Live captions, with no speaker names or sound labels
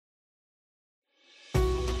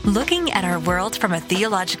Looking at our world from a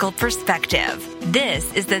theological perspective.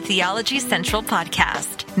 This is the Theology Central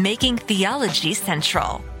Podcast, making theology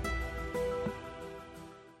central.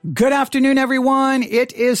 Good afternoon, everyone.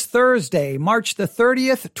 It is Thursday, March the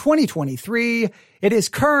 30th, 2023. It is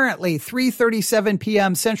currently 3:37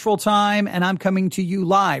 p.m. Central Time, and I'm coming to you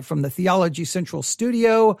live from the Theology Central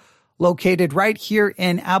studio, located right here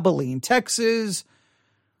in Abilene, Texas,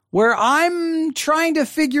 where I'm trying to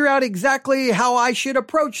figure out exactly how I should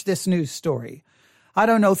approach this news story. I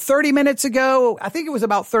don't know, 30 minutes ago, I think it was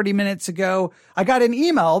about 30 minutes ago, I got an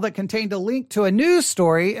email that contained a link to a news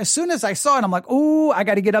story. As soon as I saw it, I'm like, ooh, I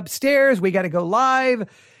got to get upstairs. We got to go live.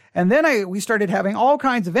 And then we started having all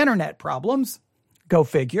kinds of internet problems, go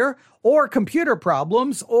figure, or computer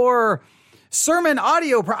problems, or sermon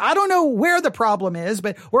audio. I don't know where the problem is,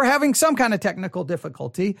 but we're having some kind of technical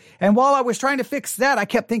difficulty. And while I was trying to fix that, I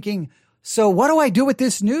kept thinking, so what do I do with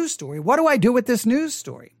this news story? What do I do with this news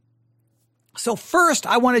story? So first,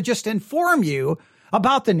 I want to just inform you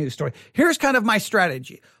about the news story. Here's kind of my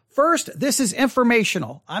strategy. First, this is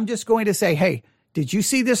informational. I'm just going to say, hey, did you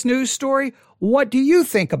see this news story? What do you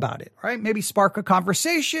think about it? Right? Maybe spark a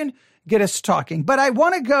conversation, get us talking. But I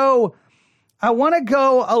want to go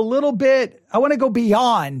a little bit, I want to go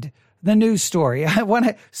beyond the news story.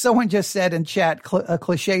 Someone just said in chat,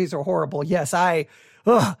 cliches are horrible. Yes, I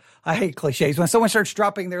hate cliches. When someone starts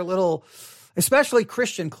dropping their little, especially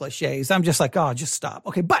Christian cliches, I'm just like, oh, just stop.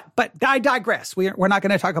 Okay. But I digress. We're not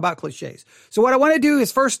going to talk about cliches. So what I want to do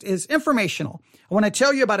is first is informational. I want to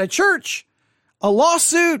tell you about a church, a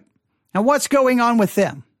lawsuit, and what's going on with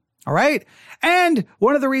them. All right. And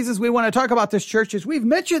one of the reasons we want to talk about this church is we've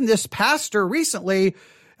mentioned this pastor recently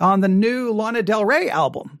on the new Lana Del Rey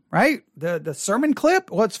album, right? The sermon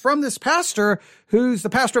clip, well, it's from this pastor who's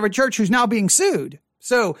the pastor of a church who's now being sued.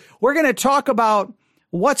 So we're going to talk about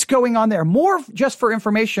what's going on there, more just for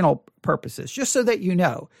informational purposes, just so that you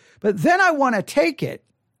know. But then I want to take it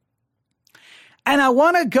and I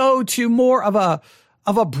want to go to more of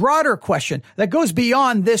a broader question that goes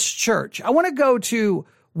beyond this church. I want to go to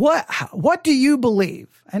what do you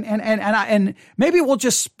believe? And maybe we'll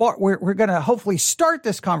just we're going to hopefully start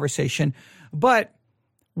this conversation, but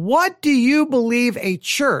what do you believe a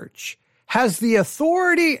church has the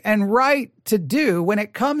authority and right to do when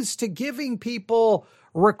it comes to giving people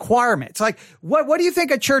requirements? Like, what do you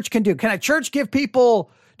think a church can do? Can a church give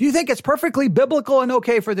people, do you think it's perfectly biblical and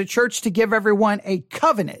okay for the church to give everyone a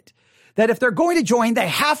covenant that if they're going to join, they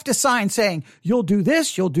have to sign saying, you'll do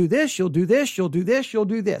this, you'll do this, you'll do this, you'll do this, you'll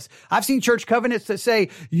do this. I've seen church covenants that say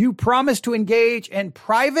you promise to engage in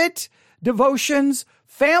private devotions,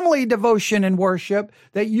 family devotion and worship,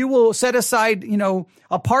 that you will set aside,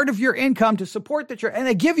 a part of your income to support the church. And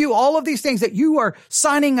they give you all of these things that you are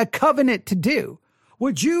signing a covenant to do.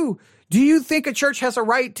 Do you think a church has a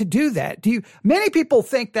right to do that? Many people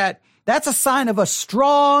think that that's a sign of a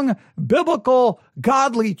strong, biblical,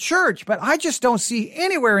 godly church, but I just don't see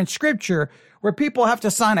anywhere in Scripture where people have to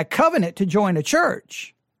sign a covenant to join a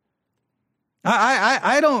church.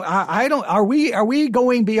 I don't, are we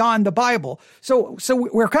going beyond the Bible? So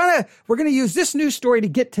we're going to use this news story to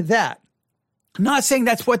get to that. I'm not saying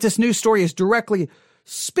that's what this news story is directly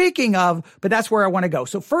speaking of, but that's where I want to go.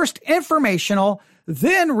 So first informational,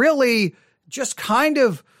 then really just kind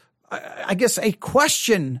of, I guess, a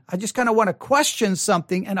question. I just kind of want to question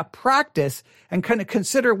something and a practice and kind of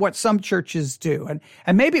consider what some churches do.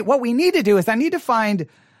 And maybe what we need to do is I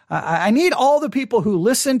need all the people who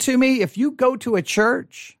listen to me. If you go to a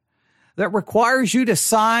church that requires you to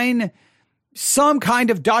sign some kind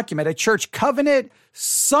of document, a church covenant,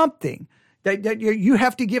 something that you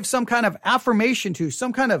have to give some kind of affirmation to,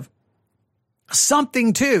 some kind of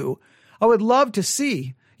something to, I would love to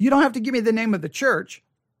see. You don't have to give me the name of the church.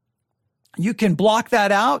 You can block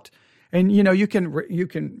that out and, you can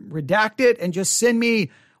redact it and just send me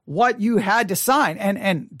what you had to sign.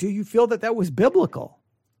 And do you feel that was biblical?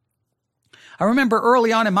 I remember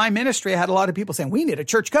early on in my ministry, I had a lot of people saying, we need a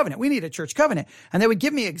church covenant. We need a church covenant. And they would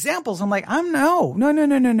give me examples. I'm like, no.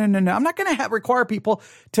 I'm not going to require people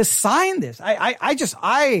to sign this.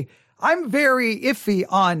 I'm very iffy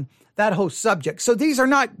on that whole subject. So these are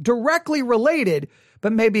not directly related,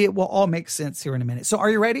 but maybe it will all make sense here in a minute. So are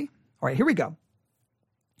you ready? All right, here we go.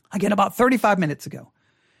 Again, about 35 minutes ago,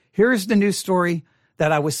 here's the news story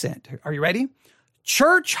that I was sent. Are you ready?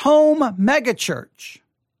 Church Home Megachurch.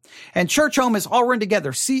 And church home is all run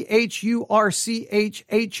together. CHURCHHOME.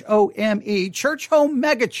 Church Home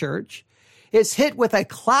Megachurch is hit with a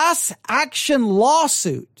class action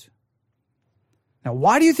lawsuit. Now,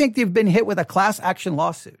 why do you think they've been hit with a class action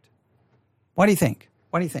lawsuit? What do you think?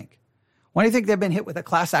 Why do you think they've been hit with a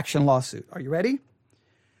class action lawsuit? Are you ready?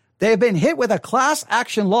 They have been hit with a class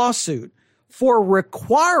action lawsuit for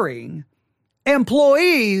requiring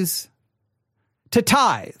employees to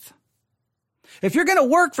tithe. If you're going to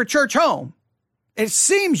work for Church Home, it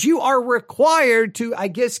seems you are required to, I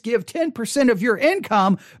guess, give 10% of your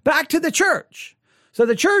income back to the church. So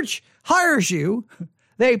the church hires you,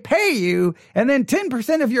 they pay you, and then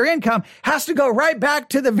 10% of your income has to go right back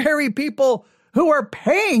to the very people who are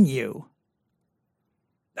paying you.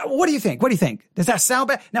 What do you think? What do you think? Does that sound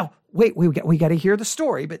bad? Now, wait, we got to hear the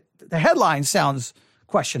story, but the headline sounds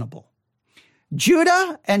questionable.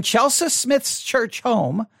 Judah and Chelsea Smith's Church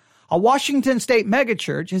Home, a Washington state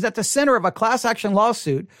megachurch, is at the center of a class action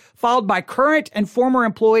lawsuit filed by current and former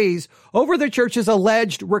employees over the church's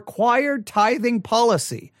alleged required tithing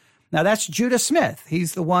policy. Now, that's Judah Smith.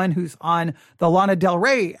 He's the one who's on the Lana Del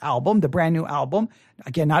Rey album, the brand new album.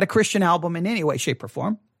 Again, not a Christian album in any way, shape, or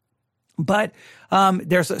form. But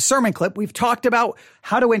there's a sermon clip. We've talked about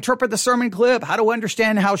how to interpret the sermon clip, how to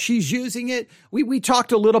understand how she's using it. We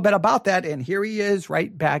talked a little bit about that, and here he is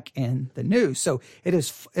right back in the news. So it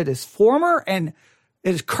is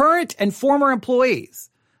current and former employees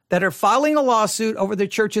that are filing a lawsuit over the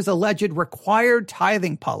church's alleged required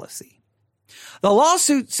tithing policy. The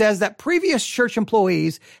lawsuit says that previous church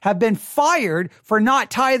employees have been fired for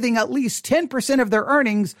not tithing at least 10% of their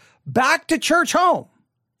earnings back to Church Home.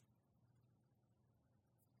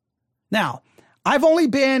 Now, I've only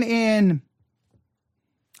been in,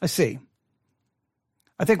 I think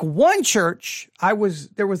one church,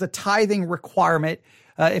 there was a tithing requirement.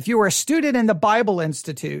 If you were a student in the Bible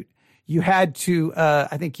Institute, you had to,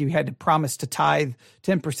 I think you had to promise to tithe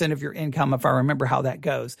 10% of your income, if I remember how that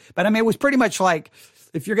goes. But I mean, it was pretty much like,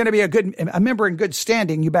 if you're going to be a member in good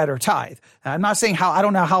standing, you better tithe. I'm not saying I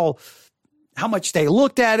don't know how much they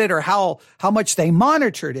looked at it or how much they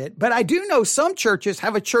monitored it. But I do know some churches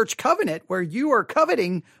have a church covenant where you are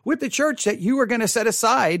covenanting with the church that you are going to set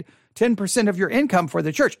aside 10% of your income for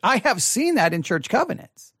the church. I have seen that in church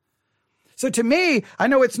covenants. So to me, I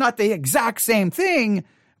know it's not the exact same thing,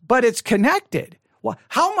 but it's connected. Well,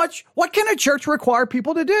 what can a church require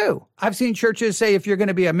people to do? I've seen churches say, if you're going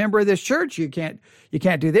to be a member of this church, you can't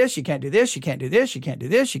do this, you can't do this, you can't do this, you can't do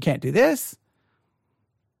this, you can't do this.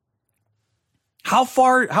 How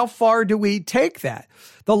far do we take that?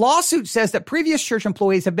 The lawsuit says that previous church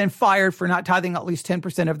employees have been fired for not tithing at least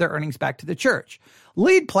 10% of their earnings back to the church.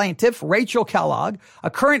 Lead plaintiff Rachel Kellogg, a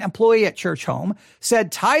current employee at Church Home,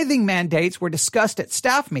 said tithing mandates were discussed at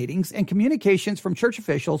staff meetings, and communications from church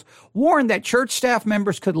officials warned that church staff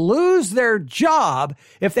members could lose their job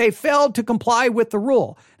if they failed to comply with the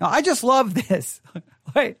rule. Now, I just love this.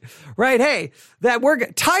 Right. Hey, that we're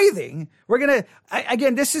tithing. We're going to,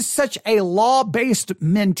 again, this is such a law-based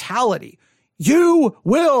mentality. You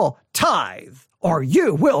will tithe or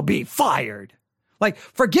you will be fired. Like,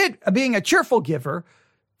 forget being a cheerful giver.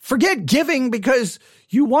 Forget giving because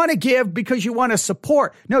you want to give because you want to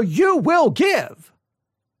support. No, you will give.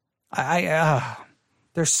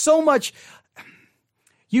 There's so much.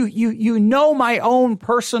 You know my own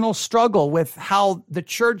personal struggle with how the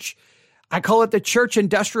church, I call it the church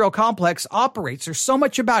industrial complex, operates. There's so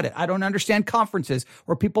much about it. I don't understand conferences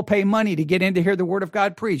where people pay money to get in to hear the word of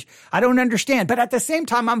God preached. I don't understand. But at the same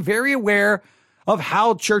time, I'm very aware of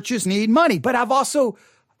how churches need money. But I've also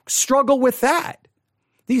struggled with that.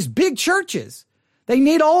 These big churches, they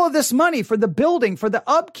need all of this money for the building, for the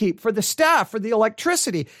upkeep, for the staff, for the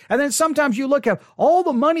electricity. And then sometimes you look at all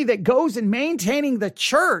the money that goes in maintaining the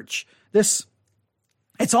church.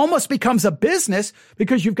 It almost becomes a business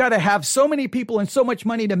because you've got to have so many people and so much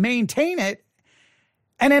money to maintain it.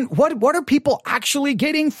 And then what are people actually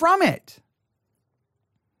getting from it?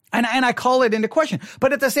 And I call it into question.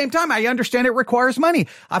 But at the same time, I understand it requires money.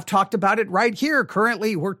 I've talked about it right here.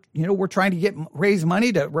 Currently, we're trying to raise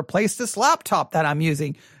money to replace this laptop that I'm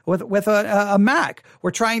using with a Mac.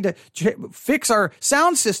 We're trying to fix our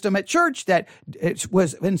sound system at church that it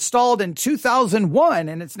was installed in 2001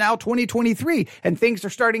 and it's now 2023 and things are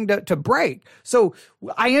starting to break. So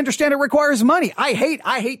I understand it requires money. I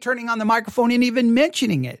hate turning on the microphone and even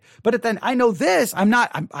mentioning it. But then I know this,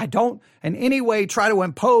 I don't in any way try to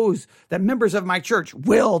impose that members of my church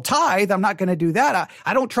will tithe. I'm not going to do that.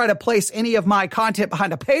 I don't try to place any of my content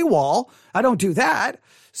behind a paywall. I don't do that.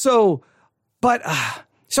 So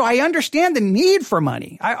I understand the need for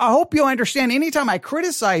money. I hope you understand anytime I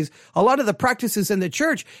criticize a lot of the practices in the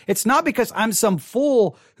church, it's not because I'm some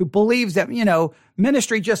fool who believes that,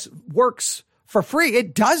 ministry just works for free.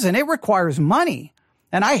 It doesn't. It requires money.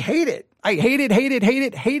 And I hate it. I hate it.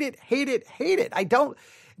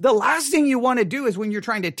 The last thing you want to do is when you're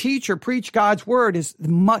trying to teach or preach God's word is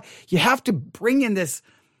you have to bring in this,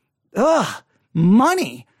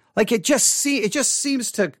 money. Like it just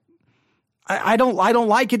seems to, I don't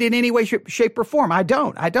like it in any way, shape or form. I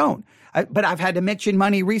don't. But I've had to mention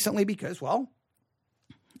money recently because, well,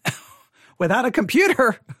 without a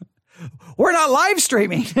computer, we're not live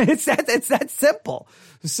streaming. It's that simple.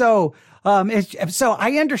 So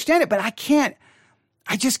I understand it, but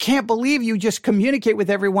I just can't believe you just communicate with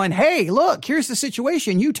everyone. Hey, look, here's the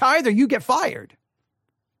situation. You tithe or you get fired.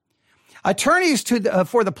 Attorneys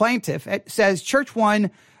for the plaintiff, it says Church Home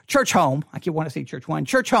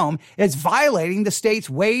is violating the state's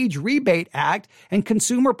Wage Rebate Act and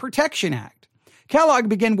Consumer Protection Act. Kellogg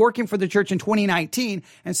began working for the church in 2019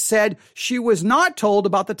 and said she was not told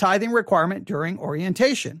about the tithing requirement during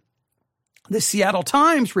orientation. The Seattle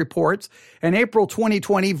Times reports in April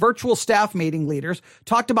 2020, virtual staff meeting leaders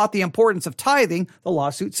talked about the importance of tithing, the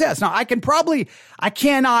lawsuit says. Now, I can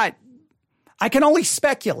only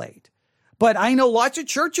speculate, but I know lots of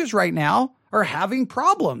churches right now are having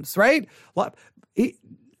problems, right?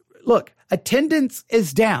 Look, attendance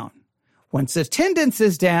is down. Once attendance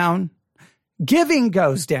is down, giving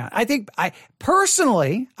goes down. I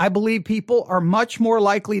believe people are much more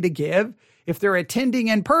likely to give if they're attending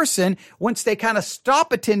in person. Once they kind of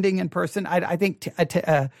stop attending in person, I think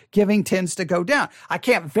giving tends to go down. I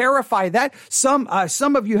can't verify that. Some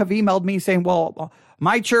of you have emailed me saying, well,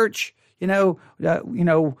 my church,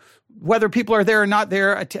 whether people are there or not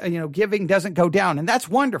there, giving doesn't go down. And that's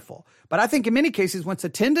wonderful. But I think in many cases, once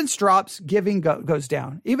attendance drops, giving goes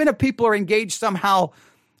down. Even if people are engaged somehow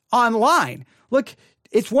online. Look,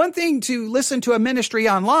 it's one thing to listen to a ministry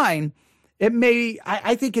online.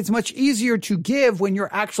 I think it's much easier to give when you're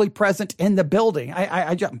actually present in the building.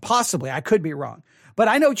 I could be wrong. But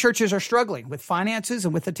I know churches are struggling with finances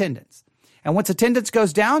and with attendance. And once attendance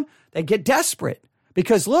goes down, they get desperate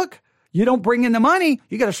because look, you don't bring in the money,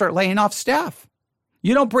 you got to start laying off staff.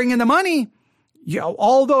 You don't bring in the money,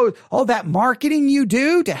 all that marketing you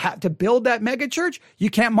do to build that mega church, you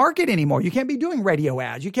can't market anymore. You can't be doing radio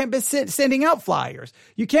ads. You can't be sending out flyers.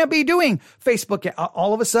 You can't be doing Facebook.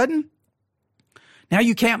 All of a sudden, now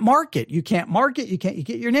you can't market. You can't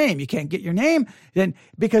get your name. You can't get your name then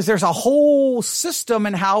because there's a whole system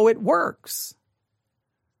in how it works.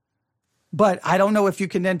 But I don't know if you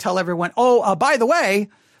can then tell everyone, by the way.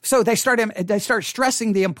 So they start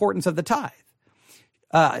stressing the importance of the tithe.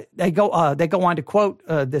 They go on to quote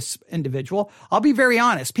this individual. I'll be very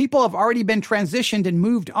honest. People have already been transitioned and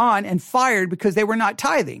moved on and fired because they were not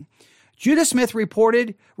tithing. Judah Smith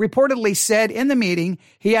reportedly said in the meeting,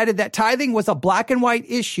 he added that tithing was a black and white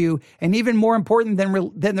issue and even more important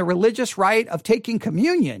than the religious rite of taking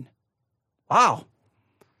communion. Wow.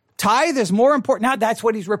 Tithe is more important. Now, that's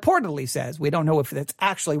what he reportedly says. We don't know if that's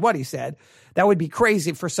actually what he said. That would be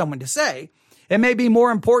crazy for someone to say. It may be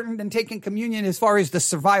more important than taking communion as far as the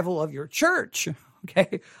survival of your church.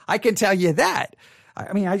 Okay. I can tell you that.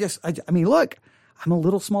 Look, I'm a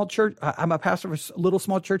little small church. I'm a pastor of a little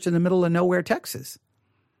small church in the middle of nowhere, Texas.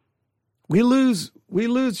 We lose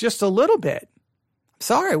just a little bit.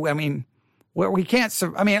 Sorry. Where we can't,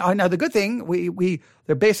 now the good thing,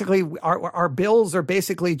 they're basically, our bills are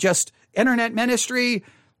basically just internet ministry,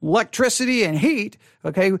 electricity and heat.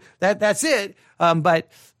 Okay. That's it.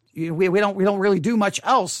 But we don't really do much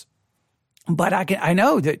else. But I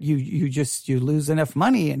know that you lose enough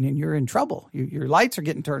money and you're in trouble. Your lights are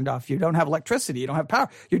getting turned off. You don't have electricity. You don't have power.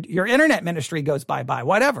 Your internet ministry goes bye-bye,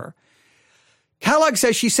 whatever. Kellogg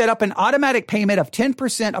says she set up an automatic payment of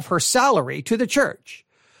 10% of her salary to the church.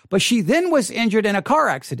 But she then was injured in a car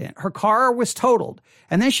accident. Her car was totaled,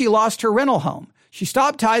 and then she lost her rental home. She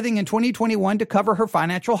stopped tithing in 2021 to cover her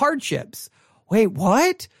financial hardships. Wait,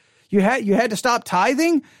 what? You had to stop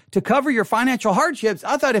tithing to cover your financial hardships?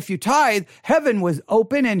 I thought if you tithe, heaven was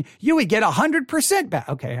open and you would get 100% back.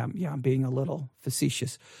 Okay, I'm being a little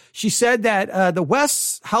facetious. She said that the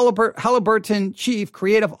West Halliburton chief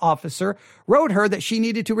creative officer wrote her that she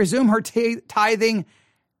needed to resume her tithing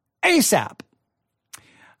ASAP.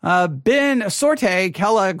 Ben Sorte,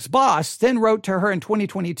 Kellogg's boss, then wrote to her in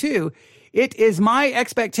 2022, "It is my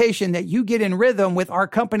expectation that you get in rhythm with our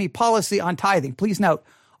company policy on tithing." Please note,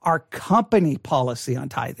 our company policy on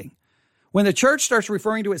tithing. When the church starts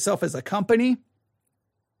referring to itself as a company,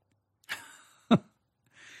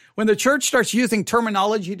 when the church starts using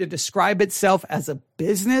terminology to describe itself as a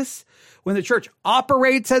business, when the church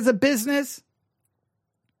operates as a business,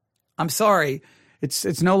 I'm sorry,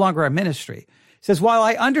 it's no longer a ministry. It says, while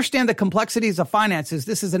I understand the complexities of finances,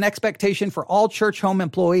 this is an expectation for all church home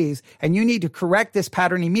employees, and you need to correct this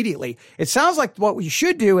pattern immediately. It sounds like what we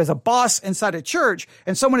should do as a boss inside a church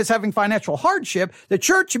and someone is having financial hardship, the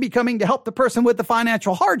church should be coming to help the person with the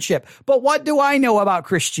financial hardship. But what do I know about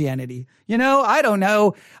Christianity? I don't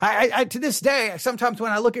know. I to this day, sometimes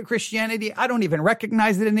when I look at Christianity, I don't even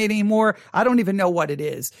recognize it anymore. I don't even know what it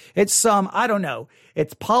is. It's I don't know.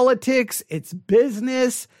 It's politics. It's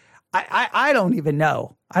business. I don't even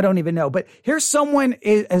know. I don't even know. But here's someone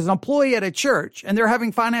as an employee at a church and they're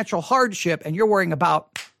having financial hardship and you're worrying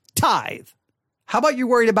about tithe. How about you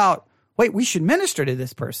worried about, wait, we should minister to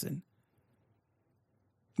this person.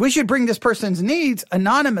 We should bring this person's needs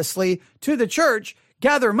anonymously to the church,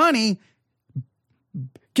 gather money,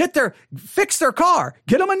 fix their car,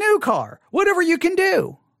 get them a new car, whatever you can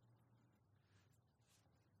do.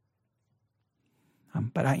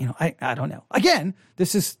 But I don't know. Again,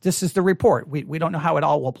 this is the report. We don't know how it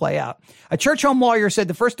all will play out. A church home lawyer said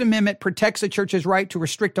the First Amendment protects a church's right to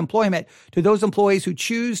restrict employment to those employees who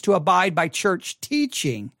choose to abide by church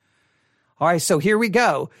teaching. All right, so here we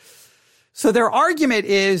go. So their argument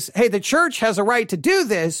is, hey, the church has a right to do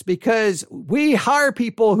this because we hire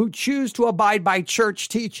people who choose to abide by church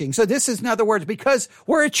teaching. So this is, in other words, because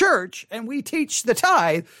we're a church and we teach the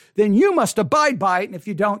tithe, then you must abide by it. And if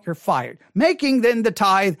you don't, you're fired, making then the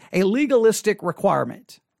tithe a legalistic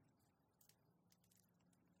requirement.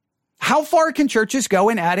 How far can churches go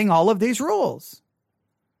in adding all of these rules?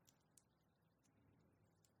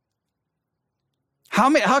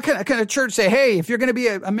 How can a church say, hey, if you're going to be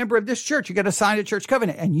a member of this church, you got to sign a church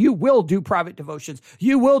covenant and you will do private devotions.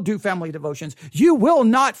 You will do family devotions. You will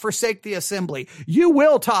not forsake the assembly. You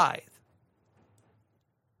will tithe.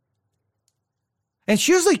 And it's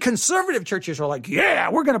usually conservative churches are like, yeah,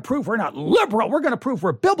 we're going to prove we're not liberal. We're going to prove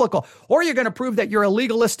we're biblical. Or you're going to prove that you're a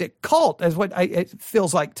legalistic cult, is what it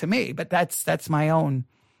feels like to me. But that's my own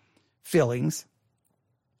feelings.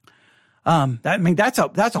 That's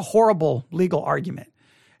a horrible legal argument.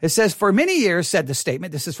 It says, for many years, said the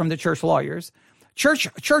statement, this is from the church lawyers, Church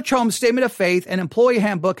Home Statement of Faith and Employee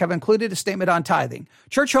Handbook have included a statement on tithing.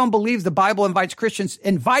 Church Home believes the Bible invites Christians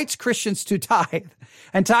to tithe.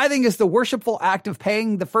 And tithing is the worshipful act of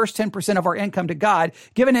paying the first 10% of our income to God,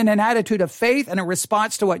 given in an attitude of faith and a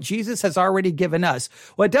response to what Jesus has already given us.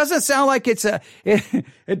 Well, it doesn't sound like it's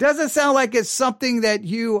something that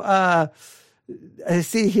you,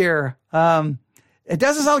 see here. It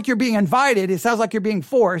doesn't sound like you're being invited. It sounds like you're being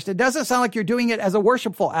forced. It doesn't sound like you're doing it as a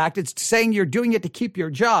worshipful act. It's saying you're doing it to keep your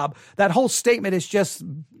job. That whole statement is just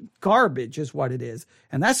garbage is what it is.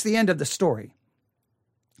 And that's the end of the story.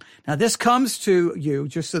 Now, this comes to you,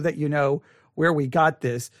 just so that you know where we got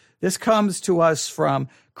this. This comes to us from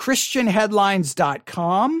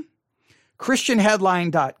ChristianHeadlines.com.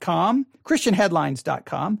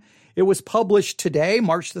 ChristianHeadlines.com. It was published today,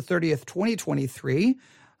 March the 30th, 2023.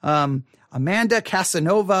 Amanda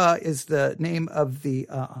Casanova is the name of the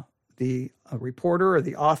reporter or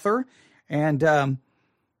the author. And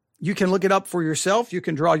you can look it up for yourself. You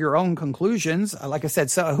can draw your own conclusions. Like I said,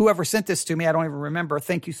 so whoever sent this to me, I don't even remember.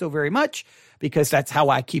 Thank you so very much, because that's how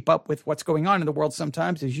I keep up with what's going on in the world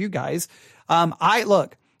sometimes, is you guys. I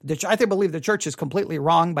believe the church is completely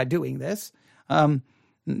wrong by doing this.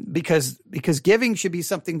 Because giving should be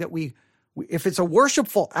something that we if it's a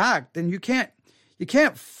worshipful act, then you can't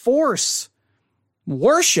force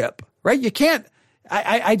worship, right? You can't,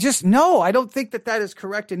 I just, no, I don't think that is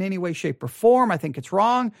correct in any way, shape, or form. I think it's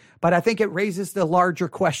wrong, but I think it raises the larger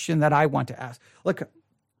question that I want to ask. Look,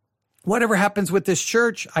 whatever happens with this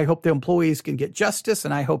church, I hope the employees can get justice,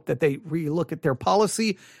 and I hope that they relook at their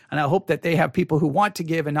policy, and I hope that they have people who want to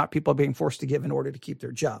give and not people being forced to give in order to keep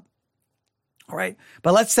their job. All right.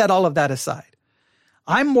 But let's set all of that aside.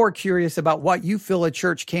 I'm more curious about what you feel a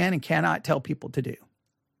church can and cannot tell people to do.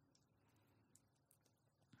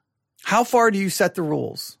 How far do you set the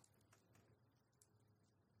rules?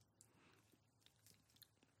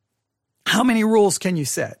 How many rules can you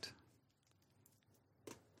set?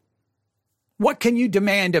 What can you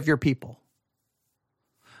demand of your people?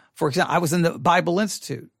 For example, I was in the Bible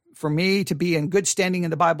Institute. For me to be in good standing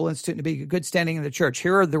in the Bible Institute and to be in good standing in the church,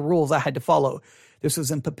 here are the rules I had to follow. This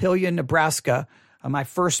was in Papillion, Nebraska, my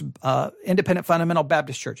first independent fundamental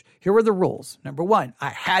Baptist church. Here were the rules. Number one, I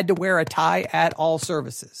had to wear a tie at all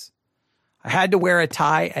services. I had to wear a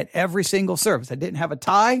tie at every single service. I didn't have a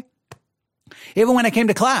tie. Even when I came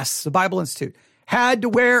to class, the Bible Institute, had to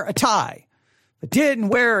wear a tie. I didn't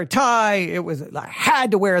wear a tie. I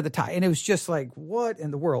had to wear the tie. And it was just like, what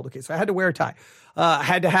in the world? Okay, so I had to wear a tie. I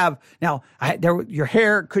had to have, your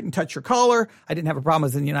hair couldn't touch your collar. I didn't have a problem. I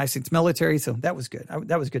was in the United States military, so that was good.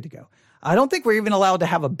 That was good to go. I don't think we're even allowed to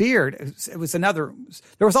have a beard. There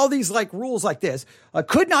was all these like rules like this. I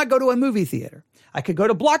could not go to a movie theater. I could go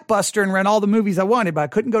to Blockbuster and rent all the movies I wanted, but I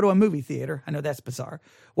couldn't go to a movie theater. I know that's bizarre.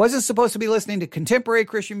 Wasn't supposed to be listening to contemporary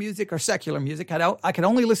Christian music or secular music. I could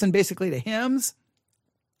only listen basically to hymns.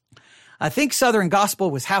 I think Southern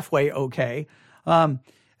gospel was halfway okay.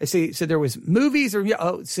 So there was movies,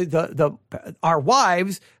 our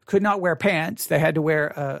wives could not wear pants. They had to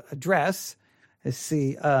wear a dress. Let's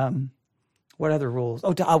see, what other rules?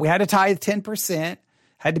 We had to tithe 10%.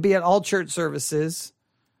 Had to be at all church services.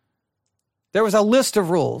 There was a list of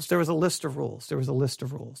rules.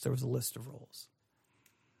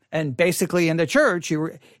 And basically in the church,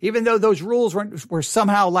 even though those rules were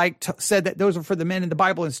somehow said that those were for the men in the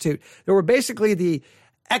Bible Institute, there were basically the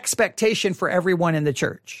expectation for everyone in the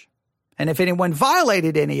church. And if anyone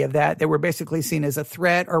violated any of that, they were basically seen as a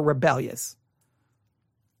threat or rebellious.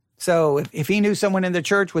 So if he knew someone in the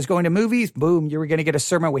church was going to movies, boom, you were going to get a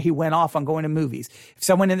sermon where he went off on going to movies. If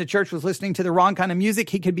someone in the church was listening to the wrong kind of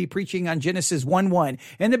music, he could be preaching on Genesis 1:1.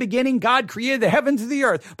 In the beginning, God created the heavens and the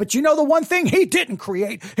earth. But you know the one thing he didn't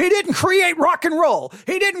create? He didn't create rock and roll.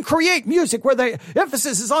 He didn't create music where the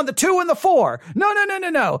emphasis is on the 2 and the 4.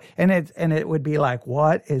 No. And it would be like,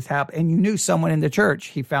 what is happening? And you knew someone in the church,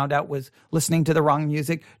 he found out, was listening to the wrong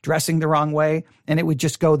music, dressing the wrong way, and it would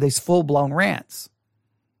just go these full-blown rants.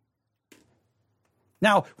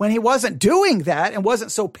 Now, when he wasn't doing that and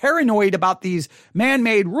wasn't so paranoid about these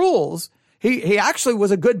man-made rules, he actually was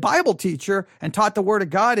a good Bible teacher and taught the Word of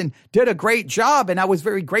God and did a great job. And I was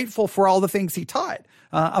very grateful for all the things he taught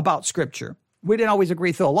about Scripture. We didn't always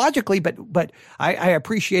agree theologically, but I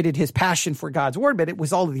appreciated his passion for God's Word. But it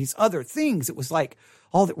was all of these other things. It was like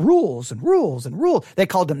all the rules and rules and rules. They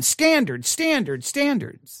called them standards.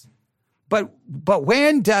 But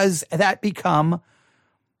when does that become,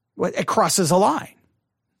 it crosses a line?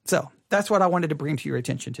 So that's what I wanted to bring to your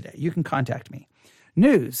attention today. You can contact me.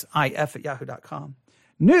 newsif@yahoo.com.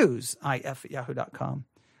 newsif@yahoo.com.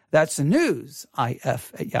 That's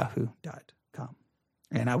newsif@yahoo.com.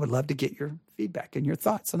 And I would love to get your feedback and your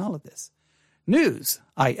thoughts on all of this.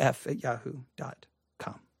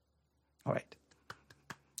 newsif@yahoo.com. All right.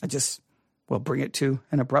 We'll bring it to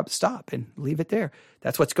an abrupt stop and leave it there.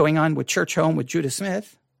 That's what's going on with Church Home with Judah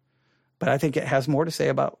Smith. But I think it has more to say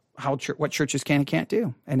about what churches can and can't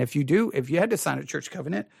do. And if you had to sign a church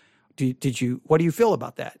covenant, what do you feel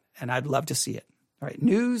about that? And I'd love to see it. All right.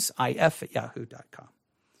 newsif@yahoo.com.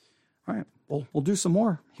 All right. We'll do some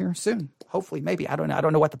more here soon. Hopefully, maybe. I don't know. I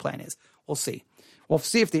don't know what the plan is. We'll see. We'll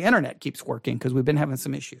see if the internet keeps working because we've been having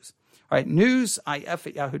some issues. All right.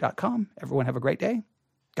 newsif@yahoo.com. Everyone have a great day.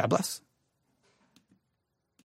 God bless.